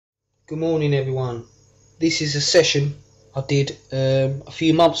Good morning, everyone. This is a session I did a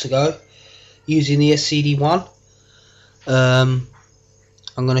few months ago using the SCD-1. I'm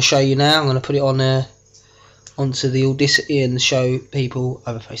going to show you now. I'm going to put it on onto the Audacity and show people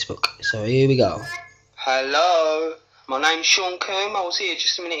over Facebook. So here we go. Hello, my name's Sean Coombe. I was here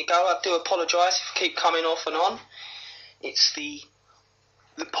just a minute ago. I do apologise if I keep coming off and on. It's the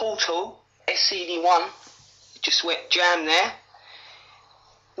Portal SCD-1. Just went jam there.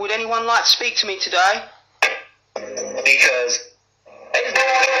 Would anyone like to speak to me today? Because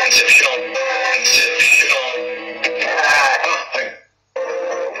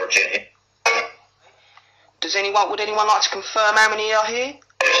Virginia. Would anyone like to confirm how many are here?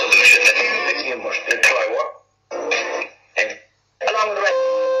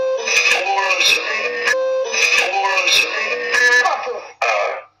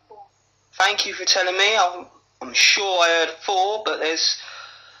 Thank you for telling me. I'm sure I heard 4, but there's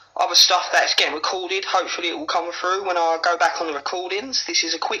other stuff that's getting recorded. Hopefully it will come through when I go back on the recordings. This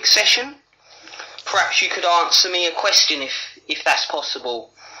is a quick session. Perhaps you could answer me a question if that's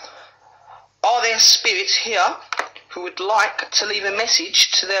possible. Are there spirits here who would like to leave a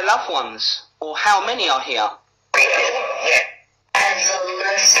message to their loved ones? Or how many are here? I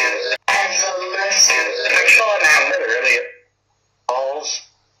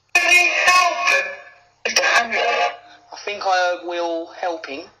think I heard Will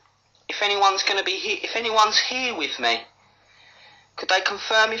helping. If anyone's going to be here, if anyone's here with me, could they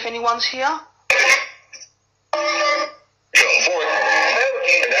confirm if anyone's here?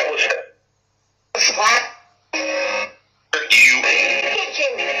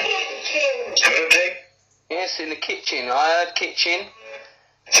 Yes, in the kitchen. I heard kitchen.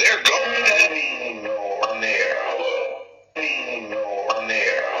 They're going on there.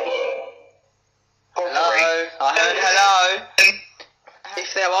 Hello. I heard hello.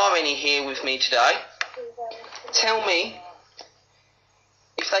 If there are any here with me today, tell me,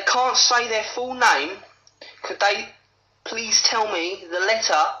 if they can't say their full name, could they please tell me the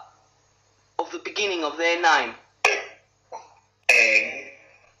letter of the beginning of their name? A.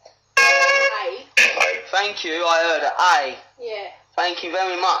 Thank you, I heard an A. Yeah. Thank you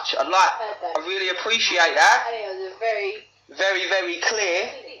very much. I really appreciate that. I think it was a very, very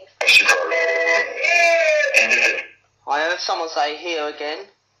clear. I heard someone say here again.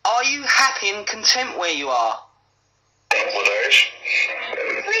 Are you happy and content where you are?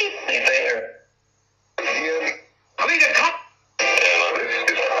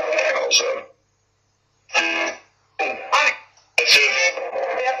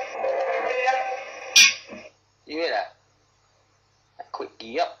 You hear that? A quick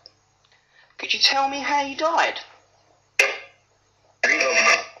yep. Could you tell me how you died?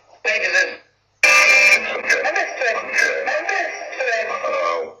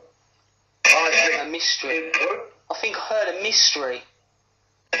 A mystery. I think I heard a mystery.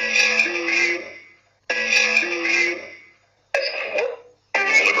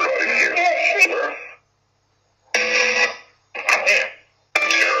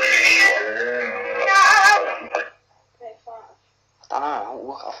 I don't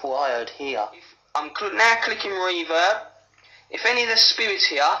know, I thought I heard here. I'm now clicking reverb. If any of the spirits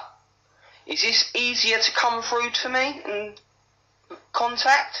here, is this easier to come through to me and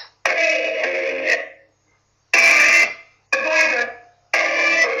contact?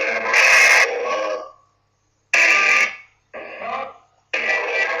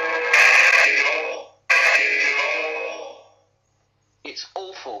 It's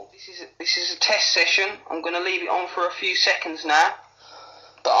awful. This is a test session. I'm going to leave it on for a few seconds now.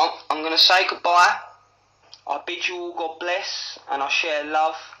 But I'm going to say goodbye. I bid you all God bless, and I share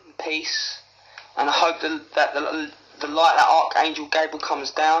love and peace. And I hope that the light that Archangel Gabriel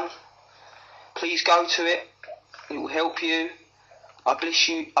comes down. Please go to it. It will help you. I bless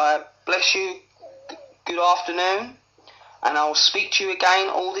you. Good afternoon. And I will speak to you again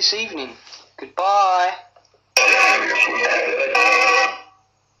all this evening. Goodbye.